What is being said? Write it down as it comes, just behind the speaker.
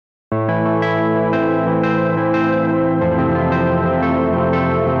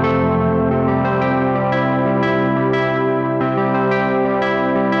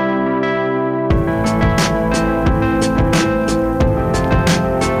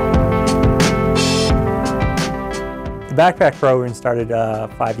The backpack program started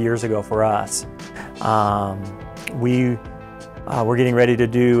 5 years ago for us. We're getting ready to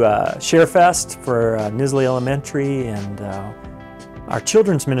do Share Fest for Nisley Elementary, and our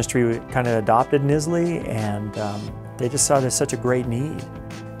children's ministry kind of adopted Nisley, and they just saw there's such a great need.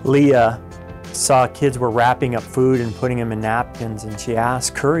 Leah saw kids were wrapping up food and putting them in napkins, and she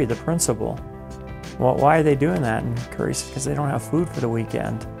asked Curry, the principal, well, why are they doing that? And Curry said, because they don't have food for the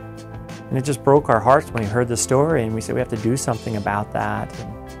weekend. And it just broke our hearts when we heard the story, and we said we have to do something about that.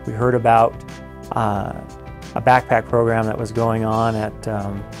 And we heard about a backpack program that was going on at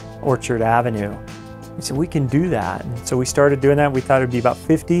Orchard Avenue. We said we can do that, and so we started doing that. We thought it'd be about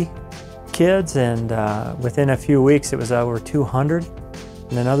 50 kids, and within a few weeks it was over 200.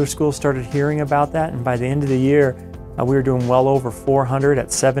 And then other schools started hearing about that, and by the end of the year we were doing well over 400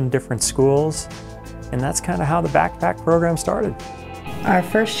 at 7 different schools. And that's kind of how the backpack program started. Our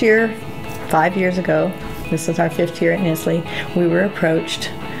first year, 5 years ago, this is our 5th year at Nisley, we were approached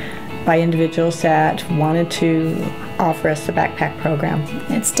by individuals that wanted to offer us the backpack program.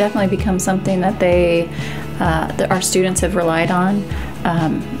 It's definitely become something that our students have relied on.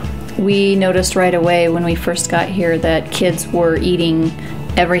 We noticed right away when we first got here that kids were eating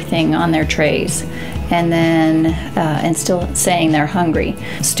everything on their trays, and still saying they're hungry.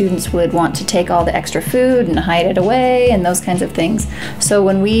 Students would want to take all the extra food and hide it away and those kinds of things. So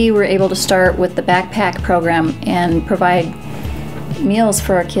when we were able to start with the backpack program and provide meals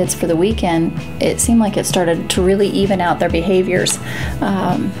for our kids for the weekend, it seemed like it started to really even out their behaviors,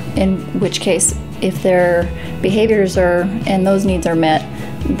 in which case if their behaviors and those needs are met,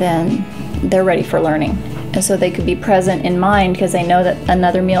 then they're ready for learning. And so they could be present in mind because they know that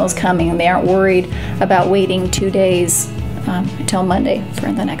another meal is coming, and they aren't worried about waiting 2 days until Monday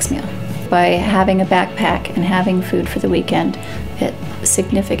for the next meal. By having a backpack and having food for the weekend, it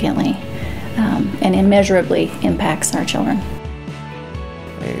significantly and immeasurably impacts our children.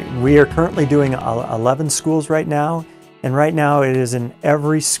 We are currently doing 11 schools right now, and right now it is in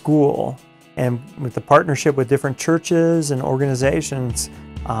every school. And with the partnership with different churches and organizations,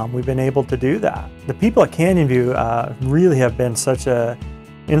 we've been able to do that. The people at Canyon View really have been such an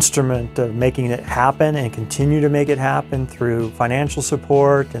instrument of making it happen and continue to make it happen through financial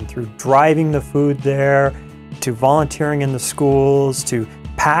support and through driving the food there, to volunteering in the schools, to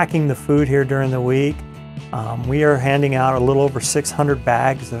packing the food here during the week. We are handing out a little over 600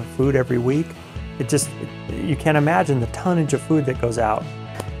 bags of food every week. You can't imagine the tonnage of food that goes out.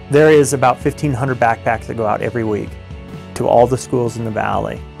 There is about 1,500 backpacks that go out every week to all the schools in the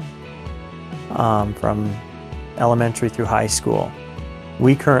valley, from elementary through high school.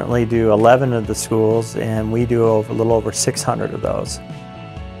 We currently do 11 of the schools, and we do a little over 600 of those.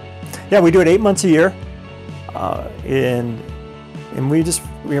 Yeah, we do it 8 months a year, and we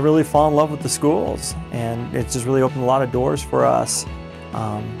really fall in love with the schools, and it's just really opened a lot of doors for us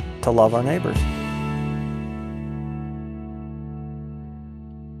to love our neighbors.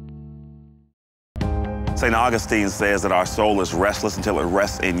 St. Augustine says that our soul is restless until it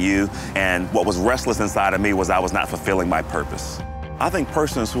rests in you, and what was restless inside of me was I was not fulfilling my purpose. I think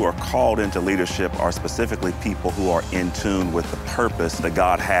persons who are called into leadership are specifically people who are in tune with the purpose that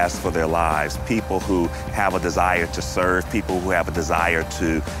God has for their lives, people who have a desire to serve, people who have a desire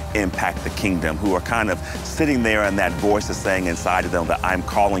to impact the kingdom, who are kind of sitting there and that voice is saying inside of them that I'm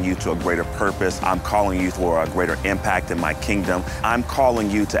calling you to a greater purpose, I'm calling you for a greater impact in my kingdom, I'm calling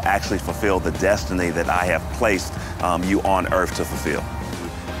you to actually fulfill the destiny that I have placed you on earth to fulfill.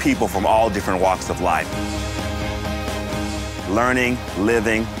 People from all different walks of life. Learning,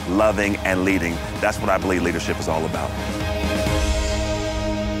 living, loving, and leading. That's what I believe leadership is all about.